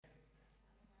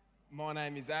My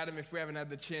name is Adam, if we haven't had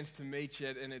the chance to meet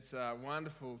yet, and it's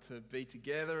wonderful to be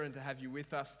together and to have you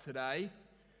with us today.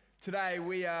 Today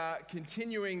we are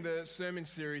continuing the sermon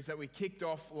series that we kicked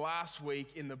off last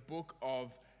week in the book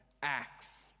of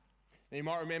Acts. Now you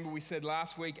might remember we said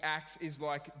last week Acts is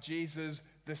like Jesus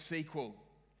the sequel.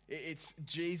 It's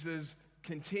Jesus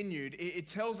continued. It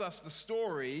tells us the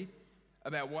story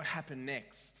about what happened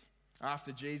next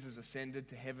after Jesus ascended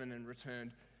to heaven and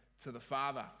returned to the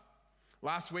Father.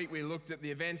 Last week we looked at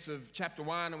the events of chapter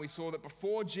 1 and we saw that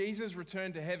before Jesus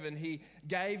returned to heaven, he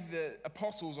gave the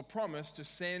apostles a promise to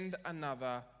send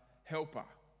another helper,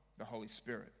 the Holy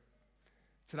Spirit.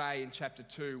 Today in chapter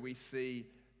 2 we see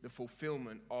the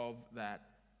fulfillment of that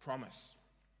promise.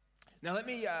 Now let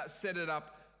me set it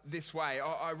up this way.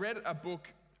 I read a book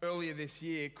earlier this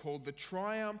year called The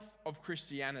Triumph of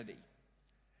Christianity: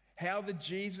 How the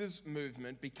Jesus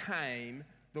Movement Became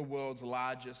the World's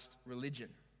Largest Religion.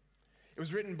 It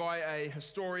was written by a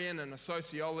historian and a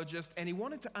sociologist, and he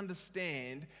wanted to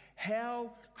understand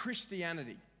how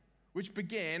Christianity, which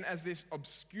began as this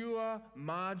obscure,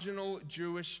 marginal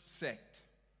Jewish sect,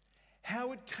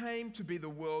 how it came to be the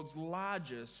world's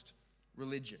largest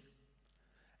religion.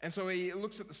 And so he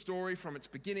looks at the story from its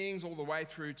beginnings all the way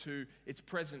through to its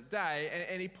present day,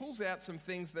 and he pulls out some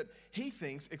things that he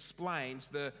thinks explains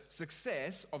the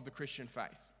success of the Christian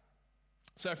faith.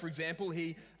 So, for example,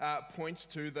 he points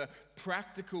to the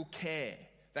practical care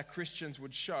that Christians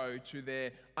would show to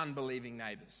their unbelieving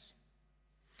neighbours.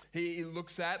 He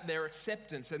looks at their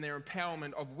acceptance and their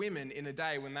empowerment of women in a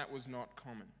day when that was not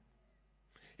common.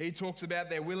 He talks about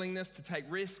their willingness to take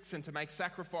risks and to make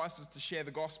sacrifices to share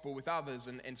the gospel with others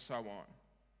and so on.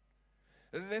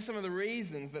 There's some of the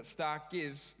reasons that Stark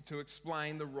gives to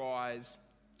explain the rise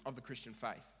of the Christian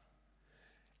faith.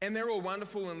 And they're all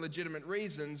wonderful and legitimate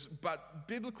reasons, but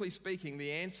biblically speaking,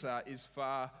 the answer is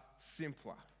far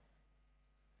simpler.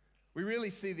 We really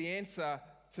see the answer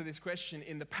to this question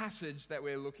in the passage that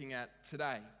we're looking at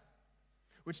today,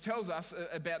 which tells us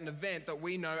about an event that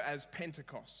we know as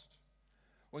Pentecost,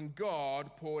 when God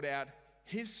poured out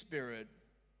his Spirit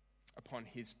upon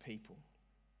his people.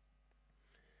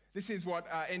 This is what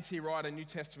N.T. Wright, a New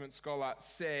Testament scholar,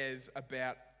 says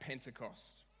about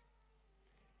Pentecost.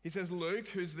 He says, Luke,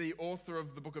 who's the author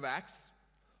of the book of Acts,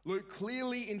 Luke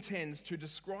clearly intends to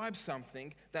describe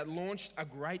something that launched a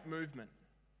great movement,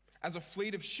 as a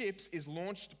fleet of ships is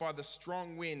launched by the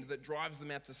strong wind that drives them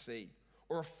out to sea,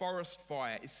 or a forest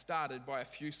fire is started by a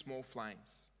few small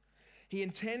flames. He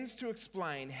intends to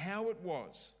explain how it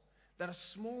was that a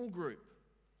small group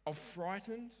of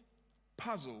frightened,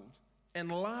 puzzled,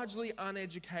 and largely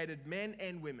uneducated men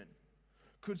and women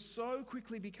could so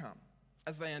quickly become,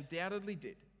 as they undoubtedly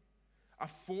did, a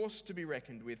force to be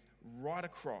reckoned with right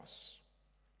across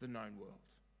the known world.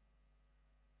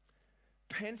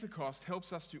 Pentecost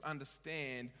helps us to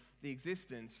understand the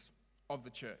existence of the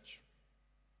church.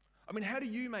 I mean, how do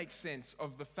you make sense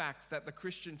of the fact that the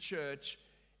Christian church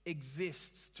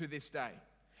exists to this day?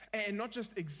 And not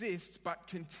just exists, but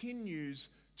continues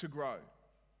to grow.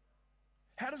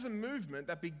 How does a movement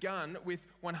that began with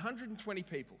 120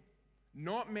 people,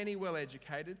 not many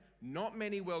well-educated, not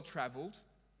many well-traveled,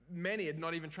 many had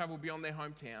not even traveled beyond their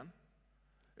hometown,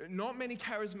 not many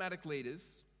charismatic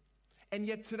leaders, and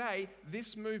yet today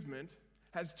this movement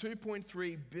has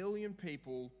 2.3 billion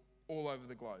people all over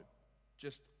the globe,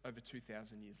 just over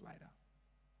 2,000 years later?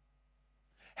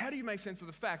 How do you make sense of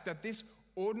the fact that this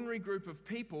ordinary group of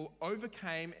people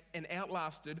overcame and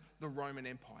outlasted the Roman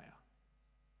Empire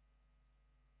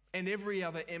and every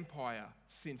other empire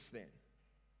since then?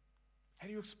 How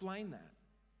do you explain that?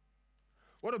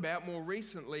 What about more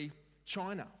recently,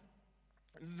 China?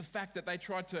 The fact that they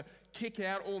tried to kick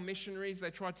out all missionaries,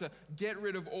 they tried to get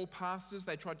rid of all pastors,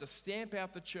 they tried to stamp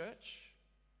out the church.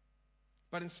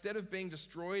 But instead of being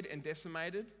destroyed and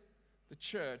decimated, the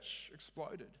church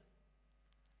exploded.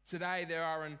 Today there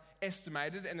are an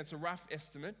estimated, and it's a rough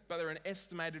estimate, but there are an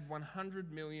estimated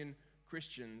 100 million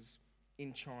Christians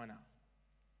in China.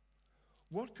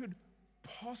 What could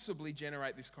possibly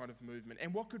generate this kind of movement,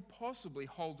 and what could possibly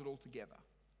hold it all together?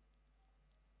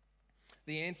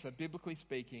 The answer, biblically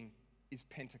speaking, is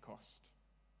Pentecost.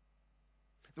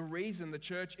 The reason the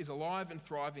church is alive and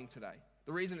thriving today,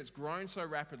 the reason it's grown so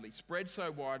rapidly, spread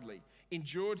so widely,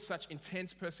 endured such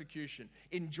intense persecution,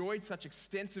 enjoyed such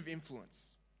extensive influence,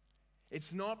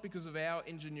 it's not because of our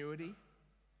ingenuity,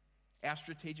 our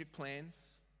strategic plans,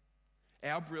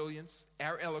 our brilliance,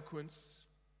 our eloquence.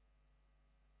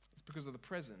 It's because of the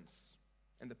presence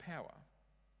and the power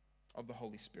of the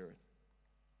Holy Spirit.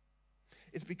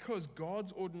 It's because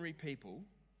God's ordinary people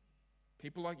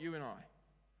like you and I,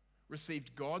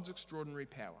 received God's extraordinary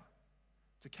power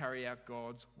to carry out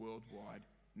God's worldwide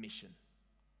mission.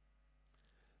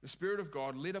 The Spirit of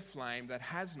God lit a flame that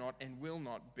has not and will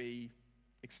not be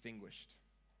extinguished.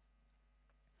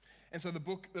 And so the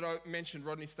book that I mentioned,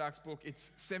 Rodney Stark's book,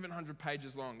 it's 700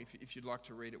 pages long if you'd like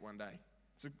to read it one day.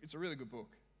 It's a really good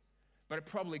book, but it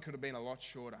probably could have been a lot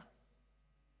shorter.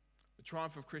 The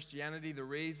triumph of Christianity, the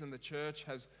reason the church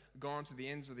has gone to the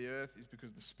ends of the earth is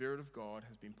because the Spirit of God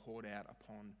has been poured out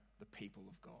upon the people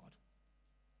of God.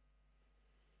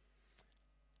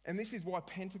 And this is why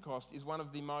Pentecost is one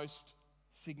of the most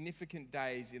significant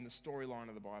days in the storyline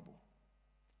of the Bible.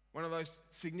 One of those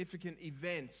significant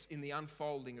events in the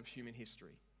unfolding of human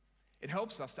history. It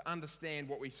helps us to understand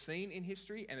what we've seen in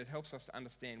history, and it helps us to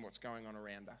understand what's going on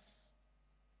around us.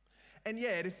 And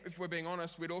yet, if we're being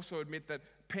honest, we'd also admit that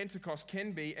Pentecost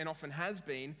can be, and often has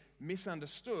been,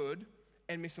 misunderstood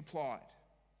and misapplied.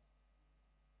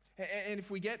 And if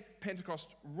we get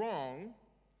Pentecost wrong,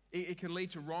 it can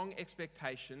lead to wrong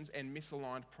expectations and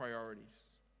misaligned priorities.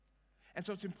 And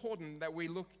so it's important that we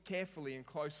look carefully and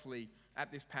closely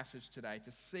at this passage today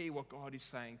to see what God is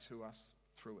saying to us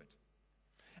through it.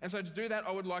 And so to do that,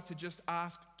 I would like to just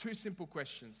ask two simple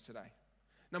questions today.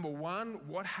 Number one,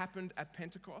 what happened at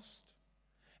Pentecost?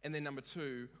 And then number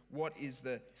two, what is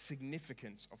the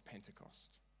significance of Pentecost?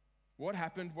 What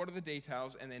happened? What are the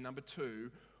details? And then number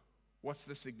two, what's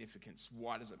the significance?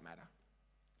 Why does it matter?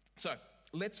 So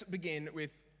let's begin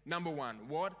with number one.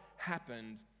 What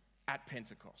happened at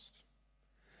Pentecost?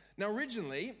 Now,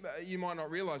 originally, you might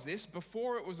not realize this,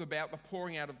 before it was about the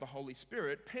pouring out of the Holy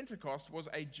Spirit, Pentecost was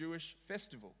a Jewish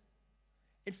festival.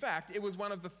 In fact, it was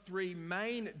one of the three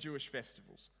main Jewish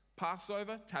festivals: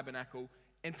 Passover, Tabernacle,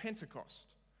 and Pentecost.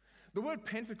 The word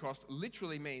Pentecost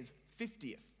literally means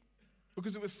 50th,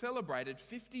 because it was celebrated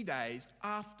 50 days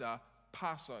after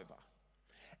Passover.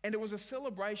 And it was a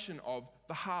celebration of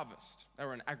the harvest. They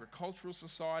were an agricultural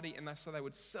society, and so they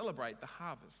would celebrate the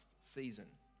harvest season.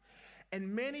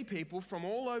 And many people from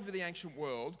all over the ancient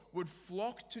world would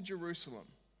flock to Jerusalem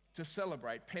to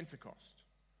celebrate Pentecost.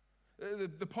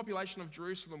 The population of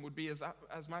Jerusalem would be as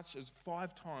much as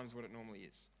 5 times what it normally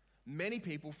is. Many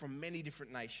people from many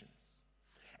different nations.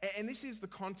 And this is the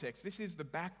context, this is the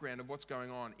background of what's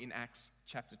going on in Acts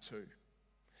chapter 2. And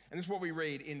this is what we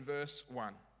read in verse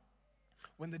 1.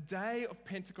 When the day of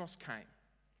Pentecost came,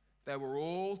 they were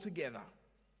all together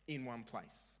in one place.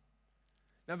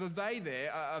 Now, the they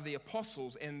there are the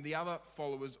apostles and the other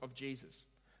followers of Jesus.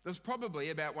 There's probably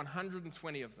about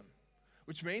 120 of them,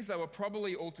 which means they were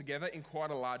probably all together in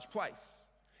quite a large place.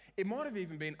 It might have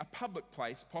even been a public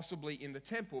place, possibly in the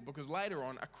temple, because later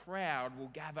on a crowd will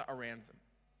gather around them.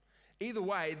 Either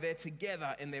way, they're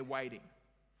together and they're waiting.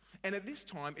 And at this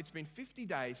time, it's been 50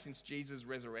 days since Jesus'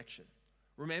 resurrection.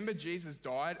 Remember, Jesus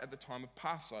died at the time of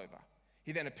Passover.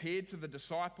 He then appeared to the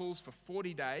disciples for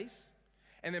 40 days.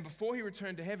 And then before he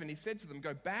returned to heaven, he said to them,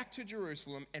 go back to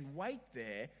Jerusalem and wait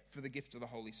there for the gift of the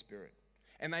Holy Spirit.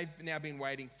 And they've now been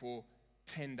waiting for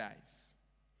 10 days.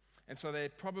 And so they're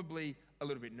probably a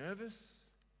little bit nervous.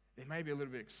 They may be a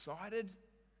little bit excited.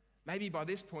 Maybe by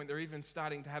this point, they're even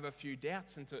starting to have a few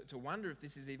doubts and to wonder if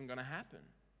this is even going to happen.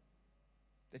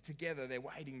 They're together, they're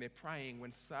waiting, they're praying,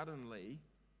 when suddenly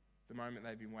the moment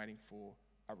they've been waiting for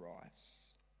arrives.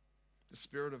 The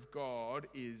Spirit of God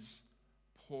is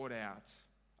poured out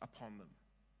upon them.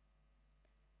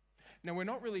 Now, we're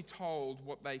not really told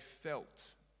what they felt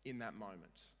in that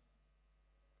moment,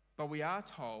 but we are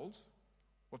told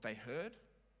what they heard,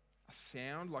 a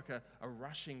sound like a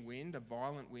rushing wind, a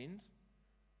violent wind.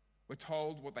 We're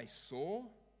told what they saw,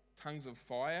 tongues of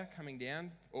fire coming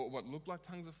down, or what looked like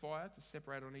tongues of fire to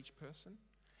separate on each person.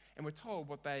 And we're told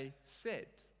what they said.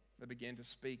 They began to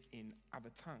speak in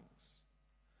other tongues.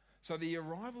 So the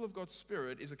arrival of God's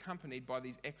Spirit is accompanied by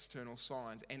these external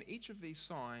signs, and each of these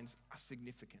signs are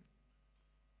significant.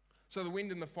 So the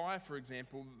wind and the fire, for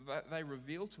example, they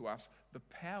reveal to us the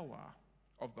power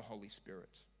of the Holy Spirit.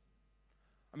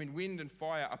 I mean, wind and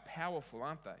fire are powerful,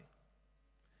 aren't they?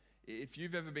 If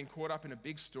you've ever been caught up in a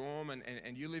big storm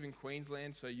and you live in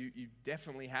Queensland, so you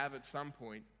definitely have at some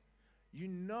point, you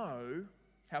know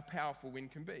how powerful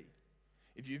wind can be.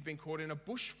 If you've been caught in a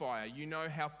bushfire, you know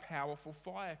how powerful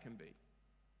fire can be.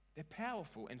 They're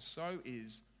powerful, and so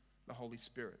is the Holy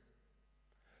Spirit.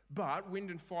 But wind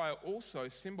and fire also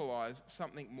symbolize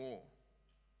something more.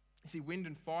 You see, wind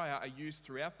and fire are used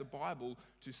throughout the Bible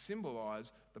to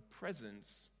symbolize the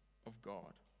presence of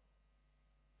God.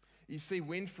 You see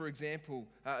wind, for example,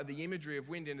 the imagery of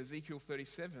wind in Ezekiel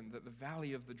 37, the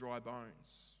valley of the dry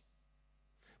bones.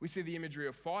 We see the imagery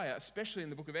of fire, especially in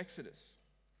the book of Exodus.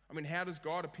 I mean, how does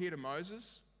God appear to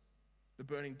Moses? The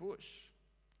burning bush.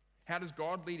 How does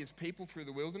God lead his people through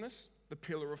the wilderness? The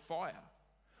pillar of fire.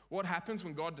 What happens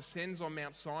when God descends on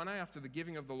Mount Sinai after the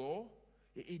giving of the law?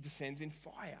 He descends in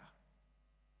fire.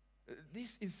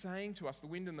 This is saying to us, the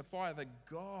wind and the fire, that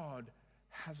God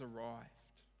has arrived.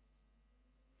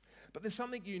 But there's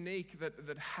something unique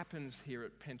that happens here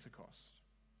at Pentecost.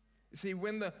 You see,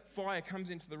 when the fire comes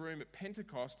into the room at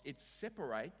Pentecost, it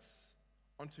separates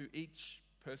onto each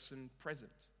person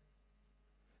present.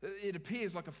 It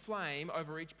appears like a flame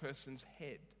over each person's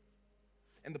head.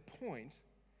 And the point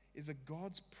is that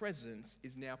God's presence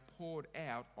is now poured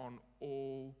out on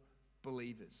all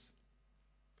believers.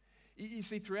 You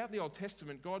see, throughout the Old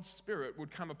Testament, God's Spirit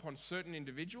would come upon certain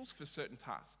individuals for certain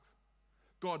tasks.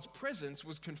 God's presence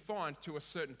was confined to a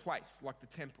certain place, like the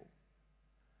temple.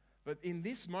 But in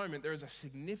this moment, there is a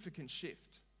significant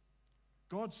shift.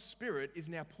 God's Spirit is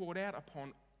now poured out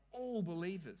upon all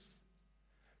believers.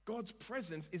 God's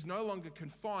presence is no longer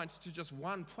confined to just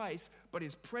one place, but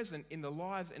is present in the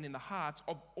lives and in the hearts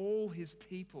of all his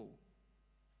people.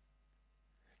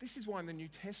 This is why in the New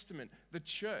Testament, the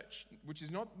church, which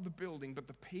is not the building, but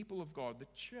the people of God, the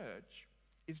church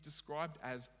is described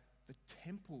as the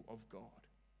temple of God,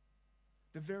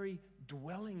 the very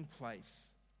dwelling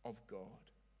place of God.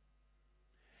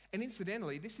 And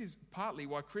incidentally, this is partly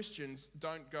why Christians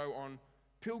don't go on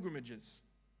pilgrimages.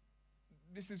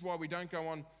 This is why we don't go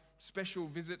on special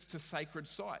visits to sacred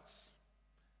sites.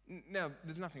 Now,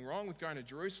 there's nothing wrong with going to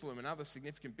Jerusalem and other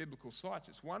significant biblical sites.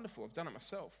 It's wonderful. I've done it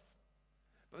myself.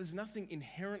 But there's nothing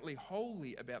inherently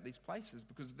holy about these places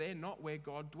because they're not where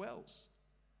God dwells.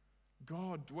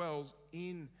 God dwells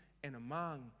in and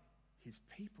among his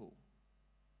people.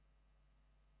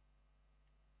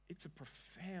 It's a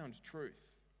profound truth.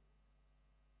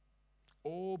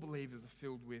 All believers are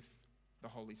filled with the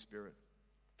Holy Spirit.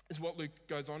 Is what Luke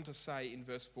goes on to say in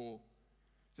verse 4.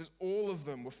 It says, all of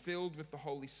them were filled with the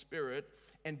Holy Spirit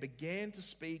and began to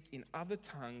speak in other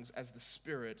tongues as the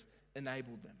Spirit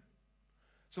enabled them.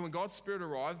 So when God's Spirit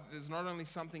arrives, there's not only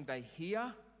something they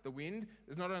hear, the wind,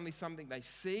 there's not only something they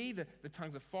see, the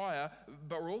tongues of fire,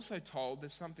 but we're also told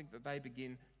there's something that they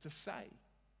begin to say.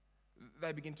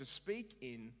 They begin to speak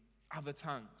in other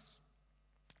tongues.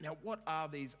 Now, what are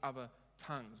these other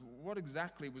tongues? What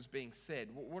exactly was being said?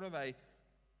 What are they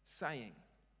saying?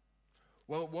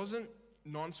 Well, it wasn't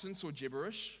nonsense or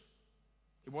gibberish.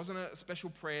 It wasn't a special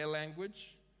prayer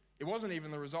language. It wasn't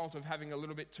even the result of having a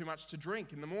little bit too much to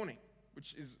drink in the morning,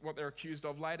 which is what they're accused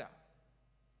of later.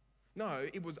 No,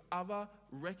 it was other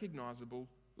recognizable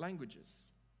languages.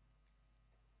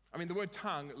 I mean, the word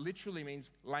tongue literally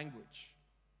means language.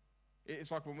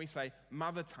 It's like when we say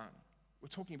mother tongue. We're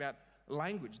talking about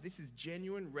language. This is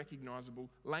genuine, recognizable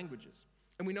languages.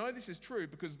 And we know this is true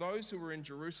because those who were in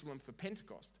Jerusalem for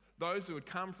Pentecost, those who had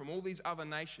come from all these other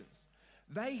nations,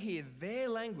 they hear their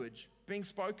language being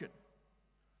spoken.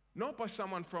 Not by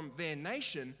someone from their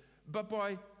nation, but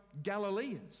by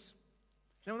Galileans.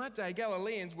 Now, in that day,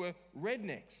 Galileans were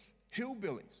rednecks,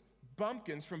 hillbillies,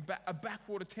 bumpkins from a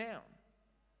backwater town.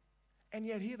 And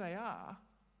yet here they are,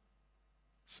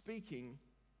 speaking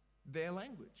their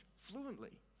language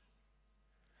fluently.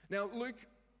 Now, Luke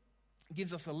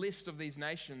gives us a list of these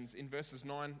nations in verses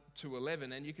 9 to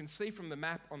 11, and you can see from the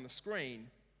map on the screen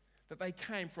that they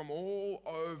came from all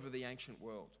over the ancient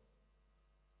world,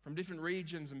 from different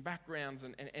regions and backgrounds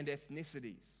and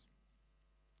ethnicities.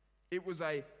 It was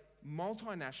a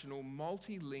multinational,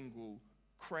 multilingual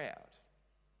crowd.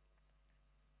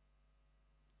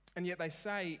 And yet they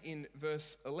say in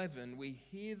verse 11, we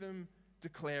hear them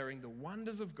declaring the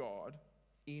wonders of God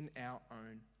in our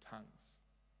own tongues.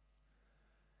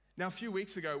 Now, a few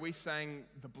weeks ago, we sang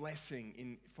the blessing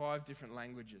in 5 different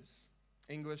languages: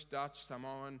 English, Dutch,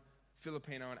 Samoan,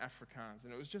 Filipino, and Afrikaans.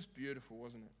 And it was just beautiful,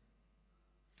 wasn't it?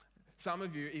 Some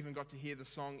of you even got to hear the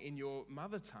song in your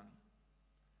mother tongue.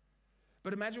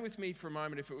 But imagine with me for a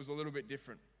moment if it was a little bit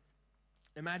different.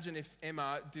 Imagine if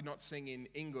Emma did not sing in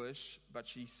English, but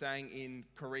she sang in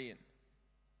Korean.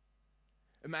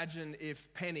 Imagine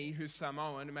if Penny, who's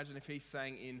Samoan, imagine if he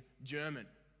sang in German.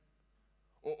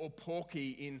 Or Porky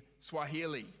in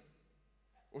Swahili.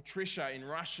 Or Trisha in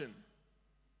Russian.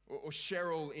 Or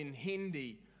Cheryl in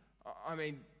Hindi. I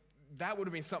mean, that would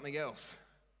have been something else.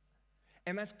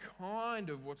 And that's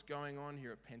kind of what's going on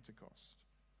here at Pentecost.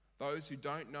 Those who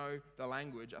don't know the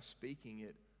language are speaking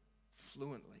it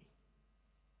fluently.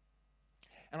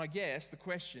 And I guess the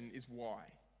question is why?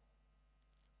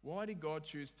 Why did God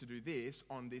choose to do this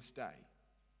on this day?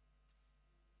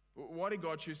 Why did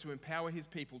God choose to empower his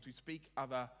people to speak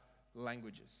other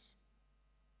languages?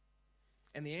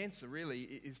 And the answer really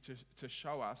is to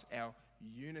show us our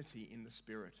unity in the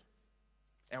Spirit.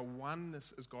 our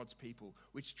oneness as God's people,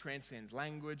 which transcends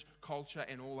language, culture,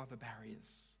 and all other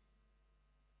barriers.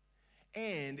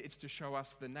 And it's to show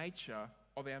us the nature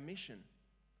of our mission,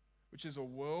 which is a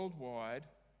worldwide,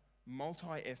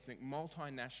 multi-ethnic,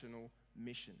 multinational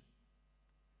mission.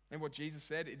 And what Jesus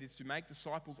said, it is to make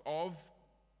disciples of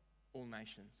all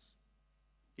nations.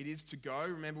 It is to go,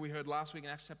 remember we heard last week in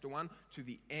Acts chapter 1, to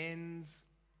the ends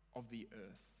of the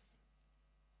earth.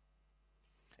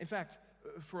 In fact,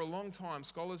 for a long time,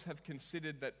 scholars have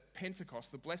considered that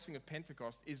Pentecost, the blessing of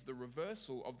Pentecost, is the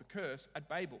reversal of the curse at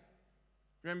Babel.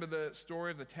 Remember the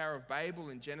story of the Tower of Babel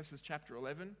in Genesis chapter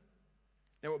 11?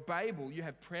 Now at Babel, you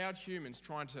have proud humans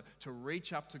trying to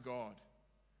reach up to God.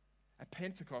 At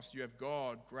Pentecost, you have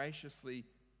God graciously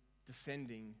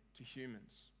descending to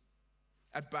humans.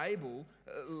 At Babel,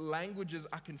 languages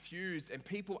are confused and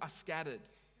people are scattered.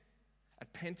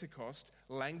 At Pentecost,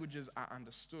 languages are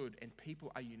understood and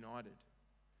people are united.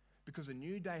 Because a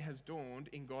new day has dawned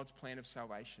in God's plan of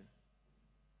salvation.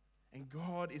 And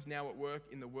God is now at work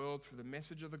in the world through the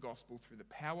message of the gospel, through the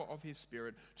power of his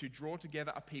Spirit, to draw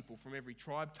together a people from every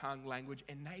tribe, tongue, language,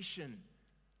 and nation.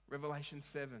 Revelation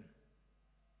 7.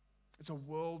 It's a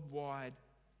worldwide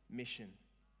mission.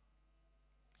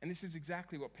 And this is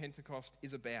exactly what Pentecost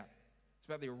is about. It's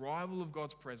about the arrival of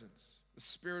God's presence. The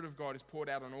Spirit of God is poured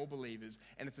out on all believers,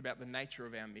 and it's about the nature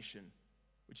of our mission,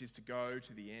 which is to go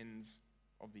to the ends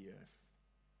of the earth.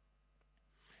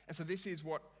 And so this is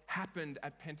what happened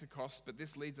at Pentecost, but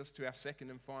this leads us to our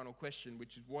second and final question,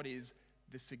 which is, what is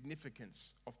the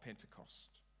significance of Pentecost?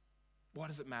 Why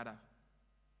does it matter?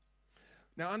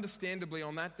 Now, understandably,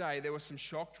 on that day, there were some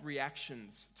shocked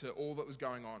reactions to all that was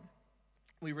going on.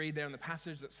 We read there in the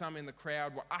passage that some in the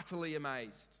crowd were utterly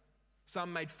amazed.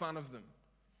 Some made fun of them.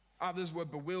 Others were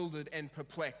bewildered and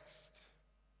perplexed.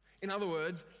 In other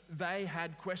words, they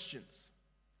had questions.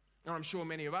 And I'm sure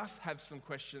many of us have some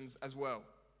questions as well.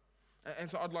 And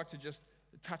so I'd like to just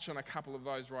touch on a couple of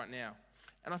those right now.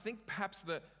 And I think perhaps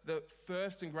the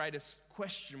first and greatest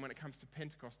question when it comes to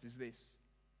Pentecost is this: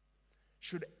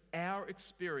 should our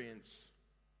experience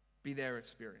be their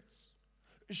experience?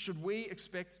 Should we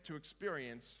expect to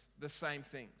experience the same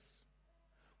things?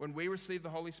 When we receive the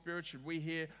Holy Spirit, should we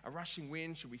hear a rushing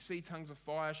wind? Should we see tongues of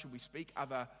fire? Should we speak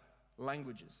other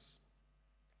languages?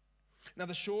 Now,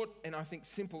 the short and I think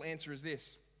simple answer is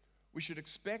this: we should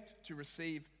expect to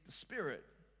receive the Spirit,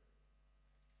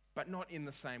 but not in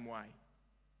the same way.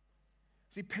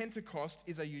 See, Pentecost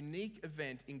is a unique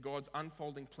event in God's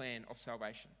unfolding plan of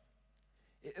salvation.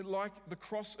 Like the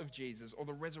cross of Jesus or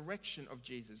the resurrection of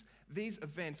Jesus, these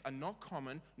events are not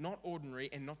common, not ordinary,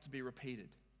 and not to be repeated.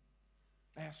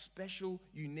 They are special,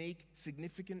 unique,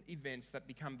 significant events that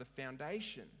become the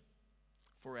foundation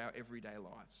for our everyday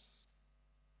lives.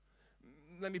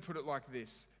 Let me put it like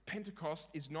this: Pentecost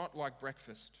is not like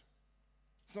breakfast.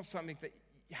 It's not something that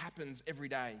happens every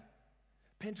day.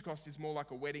 Pentecost is more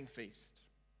like a wedding feast.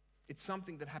 It's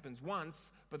something that happens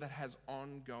once, but that has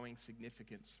ongoing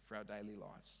significance for our daily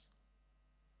lives.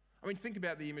 I mean, think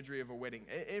about the imagery of a wedding.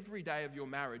 Every day of your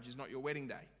marriage is not your wedding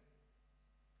day.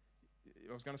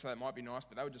 I was going to say that might be nice,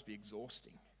 but that would just be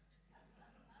exhausting.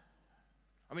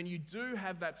 I mean, you do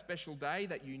have that special day,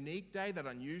 that unique day, that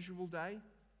unusual day,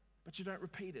 but you don't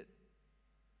repeat it.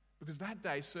 Because that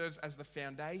day serves as the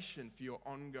foundation for your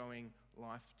ongoing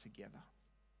life together.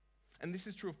 And this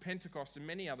is true of Pentecost and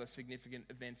many other significant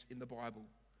events in the Bible.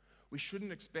 We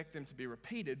shouldn't expect them to be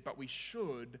repeated, but we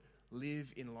should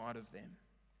live in light of them.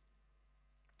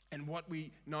 And what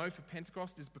we know for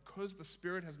Pentecost is because the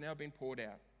Spirit has now been poured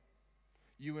out,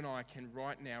 you and I can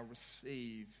right now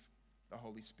receive the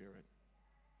Holy Spirit.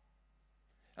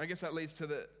 And I guess that leads to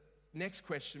the next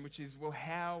question, which is, well,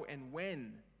 how and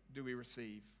when do we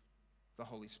receive the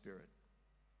Holy Spirit?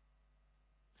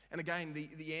 And again,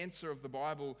 the answer of the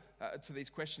Bible to these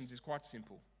questions is quite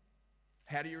simple.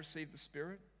 How do you receive the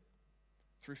Spirit?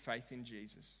 Through faith in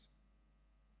Jesus.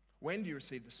 When do you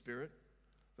receive the Spirit?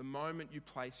 The moment you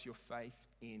place your faith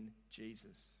in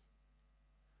Jesus.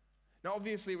 Now,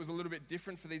 obviously, it was a little bit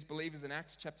different for these believers in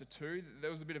Acts chapter 2. There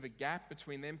was a bit of a gap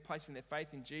between them placing their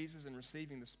faith in Jesus and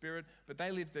receiving the Spirit, but they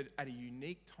lived at a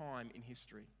unique time in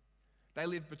history. They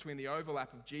lived between the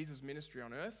overlap of Jesus' ministry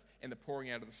on earth and the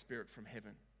pouring out of the Spirit from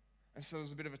heaven. And so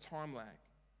there's a bit of a time lag.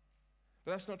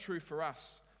 But that's not true for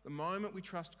us. The moment we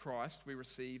trust Christ, we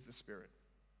receive the Spirit.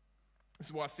 This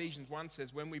is why Ephesians 1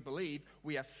 says, when we believe,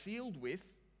 we are sealed with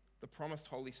the promised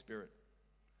Holy Spirit.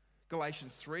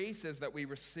 Galatians 3 says that we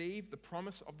receive the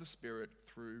promise of the Spirit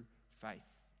through faith.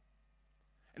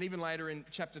 And even later in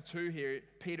chapter 2 here,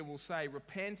 Peter will say,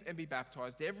 repent and be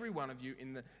baptized, every one of you,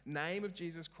 in the name of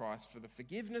Jesus Christ for the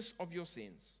forgiveness of your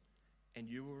sins, and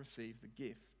you will receive the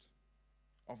gift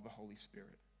of the Holy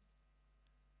Spirit.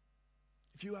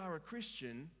 If you are a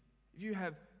Christian, if you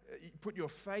have put your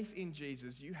faith in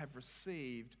Jesus, you have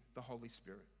received the Holy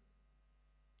Spirit.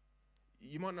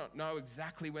 You might not know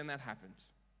exactly when that happened.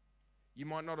 You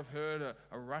might not have heard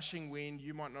a rushing wind.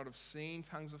 You might not have seen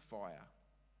tongues of fire.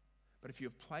 But if you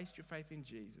have placed your faith in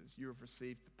Jesus, you have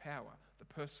received the power, the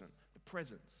person, the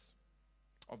presence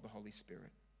of the Holy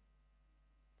Spirit.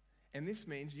 And this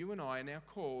means you and I are now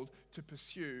called to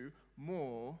pursue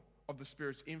more of the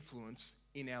Spirit's influence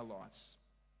in our lives.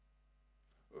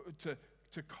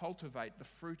 To cultivate the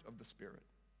fruit of the Spirit.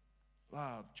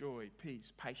 Love, joy,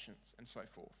 peace, patience, and so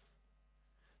forth.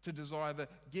 To desire the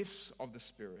gifts of the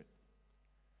Spirit.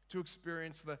 To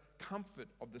experience the comfort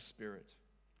of the Spirit.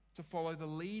 To follow the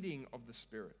leading of the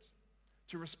Spirit.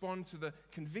 To respond to the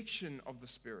conviction of the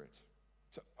Spirit.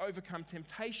 To overcome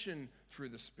temptation through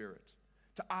the Spirit.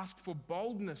 To ask for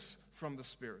boldness from the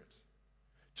Spirit.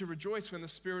 To rejoice when the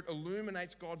Spirit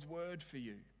illuminates God's word for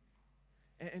you.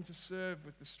 And to serve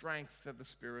with the strength that the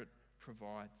Spirit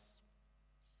provides.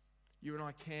 You and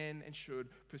I can and should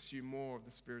pursue more of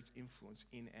the Spirit's influence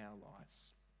in our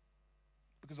lives.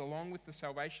 Because along with the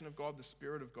salvation of God, the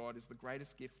Spirit of God is the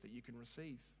greatest gift that you can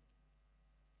receive.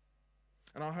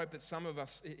 And I hope that some of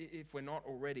us, if we're not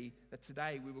already, that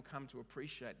today we will come to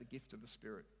appreciate the gift of the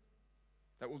Spirit.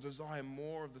 That we'll desire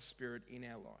more of the Spirit in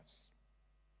our lives.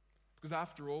 Because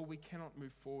after all, we cannot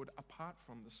move forward apart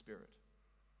from the Spirit.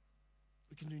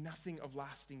 We can do nothing of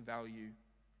lasting value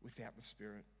without the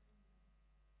Spirit.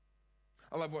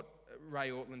 I love what Ray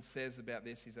Ortland says about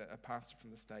this. He's a pastor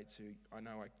from the States who I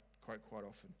know I quote quite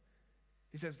often.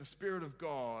 He says, the Spirit of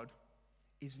God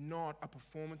is not a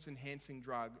performance-enhancing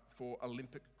drug for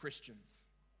Olympic Christians.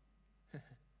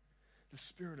 The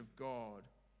Spirit of God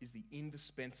is the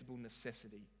indispensable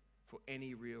necessity for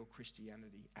any real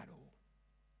Christianity at all.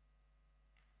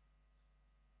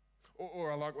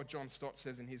 Or I like what John Stott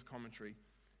says in his commentary.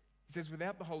 He says,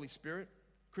 without the Holy Spirit,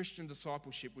 Christian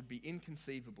discipleship would be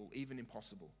inconceivable, even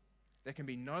impossible. There can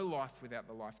be no life without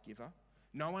the life giver,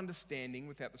 no understanding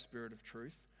without the Spirit of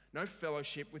truth, no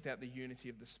fellowship without the unity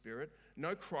of the Spirit,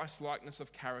 no Christ-likeness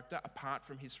of character apart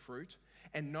from his fruit,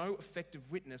 and no effective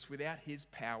witness without his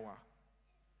power.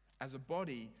 As a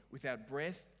body without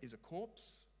breath is a corpse,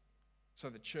 so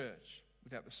the church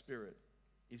without the Spirit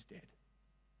is dead.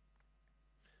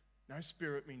 No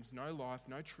Spirit means no life,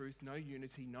 no truth, no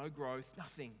unity, no growth,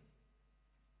 nothing.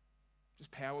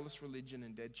 Just powerless religion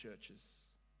and dead churches.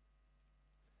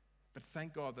 But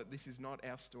thank God that this is not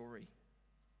our story.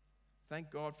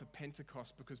 Thank God for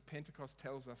Pentecost, because Pentecost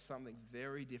tells us something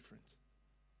very different.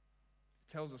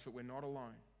 It tells us that we're not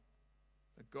alone.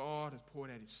 That God has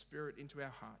poured out his Spirit into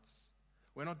our hearts.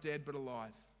 We're not dead but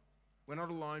alive. We're not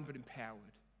alone but empowered.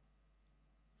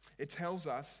 It tells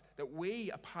us that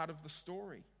we are part of the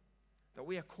story. That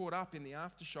we are caught up in the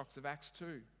aftershocks of Acts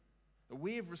 2. That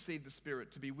we have received the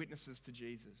Spirit to be witnesses to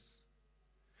Jesus.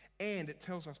 And it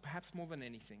tells us, perhaps more than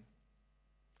anything,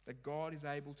 that God is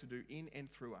able to do in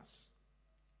and through us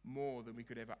more than we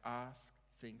could ever ask,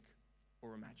 think,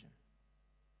 or imagine.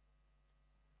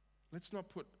 Let's not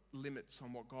put limits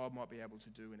on what God might be able to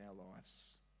do in our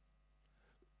lives.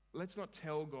 Let's not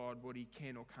tell God what he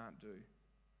can or can't do.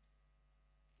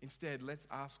 Instead, let's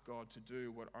ask God to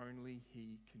do what only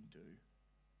he can do.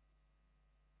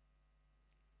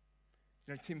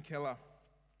 You know, Tim Keller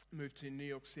moved to New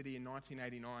York City in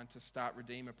 1989 to start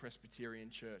Redeemer Presbyterian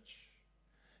Church.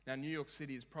 Now, New York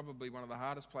City is probably one of the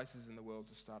hardest places in the world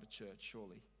to start a church,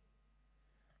 surely.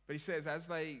 But he says, as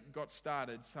they got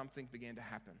started, something began to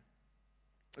happen.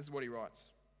 This is what he writes.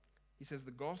 He says,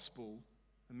 the gospel,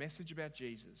 the message about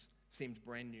Jesus, seemed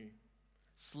brand new.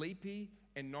 Sleepy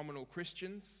and nominal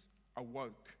Christians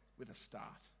awoke with a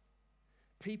start.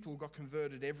 People got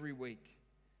converted every week.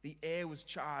 The air was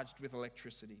charged with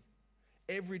electricity.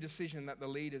 Every decision that the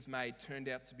leaders made turned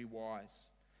out to be wise.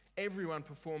 Everyone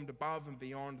performed above and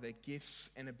beyond their gifts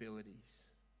and abilities.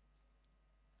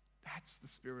 That's the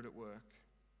Spirit at work.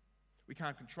 We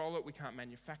can't control it, we can't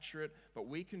manufacture it, but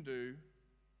we can do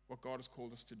what God has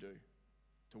called us to do.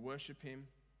 To worship him,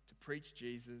 to preach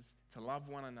Jesus, to love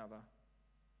one another.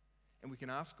 And we can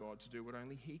ask God to do what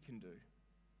only he can do.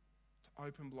 To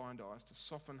open blind eyes, to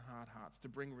soften hard hearts, to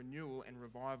bring renewal and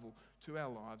revival to our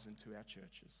lives and to our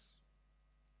churches.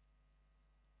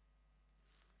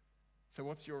 So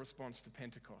what's your response to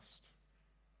Pentecost?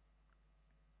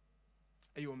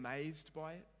 Are you amazed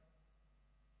by it?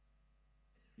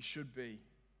 You should be,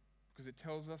 because it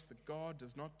tells us that God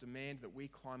does not demand that we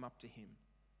climb up to him,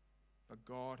 but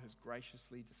God has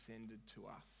graciously descended to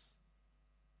us.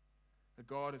 that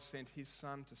God has sent his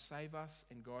Son to save us,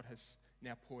 and God has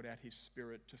now poured out his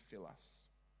Spirit to fill us.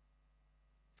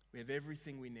 We have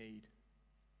everything we need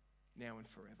now and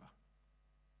forever.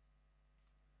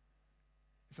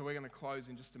 So we're going to close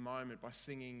in just a moment by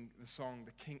singing the song,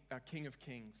 King of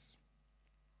Kings.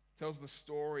 It tells the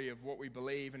story of what we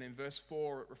believe, and in verse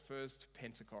 4 it refers to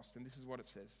Pentecost, and this is what it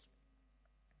says.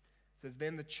 It says,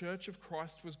 "Then the church of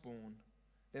Christ was born,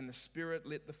 then the Spirit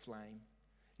lit the flame.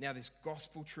 Now this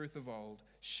gospel truth of old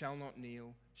shall not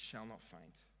kneel, shall not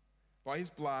faint. By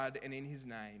his blood and in his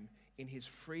name, in his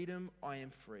freedom I am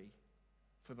free,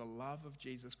 for the love of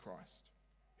Jesus Christ,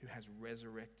 who has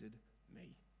resurrected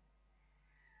me."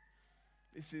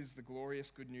 This is the glorious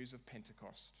good news of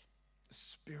Pentecost. The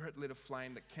Spirit lit a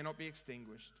flame that cannot be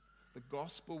extinguished. The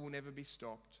gospel will never be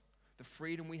stopped. The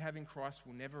freedom we have in Christ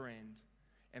will never end.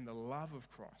 And the love of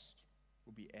Christ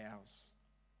will be ours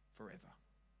forever.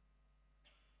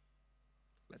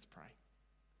 Let's pray.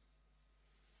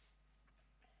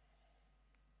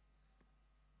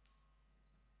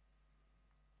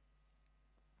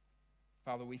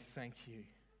 Father, we thank you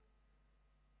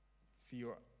for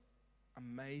your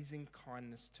amazing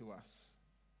kindness to us.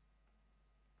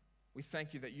 We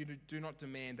thank you that you do not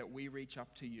demand that we reach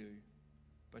up to you,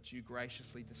 but you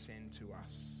graciously descend to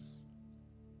us.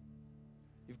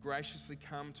 You've graciously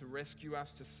come to rescue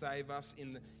us, to save us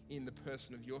in the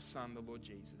person of your Son, the Lord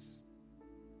Jesus.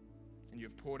 And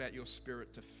you've poured out your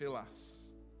Spirit to fill us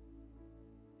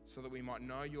so that we might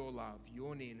know your love,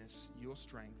 your nearness, your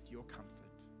strength, your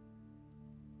comfort.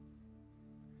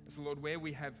 And so, Lord, where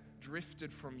we have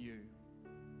drifted from you,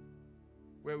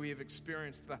 where we have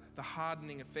experienced the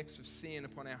hardening effects of sin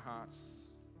upon our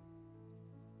hearts,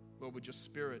 Lord, would your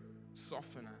Spirit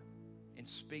soften and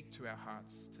speak to our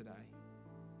hearts today?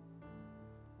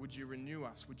 Would you renew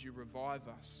us? Would you revive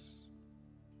us?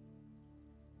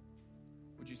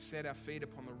 Would you set our feet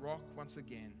upon the rock once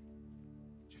again?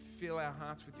 Would you fill our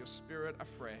hearts with your Spirit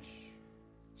afresh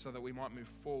so that we might move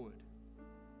forward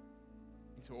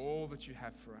into all that you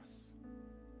have for us,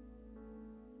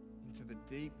 into the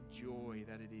deep joy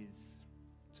that it is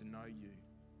to know you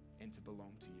and to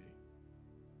belong to you.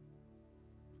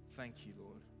 Thank you,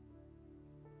 Lord.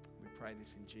 We pray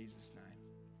this in Jesus'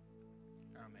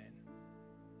 name. Amen.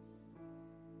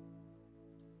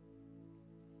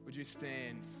 Would you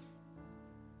stand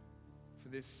for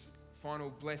this final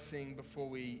blessing before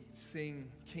we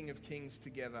sing King of Kings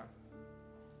together?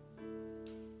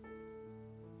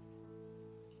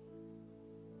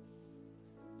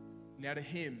 Now to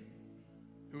him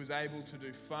who is able to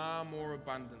do far more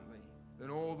abundantly than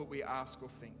all that we ask or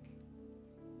think,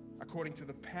 according to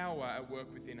the power at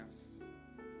work within us,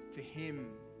 to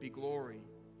him be glory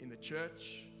in the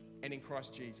church and in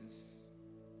Christ Jesus,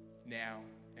 now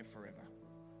and forever.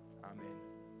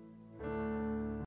 Amen.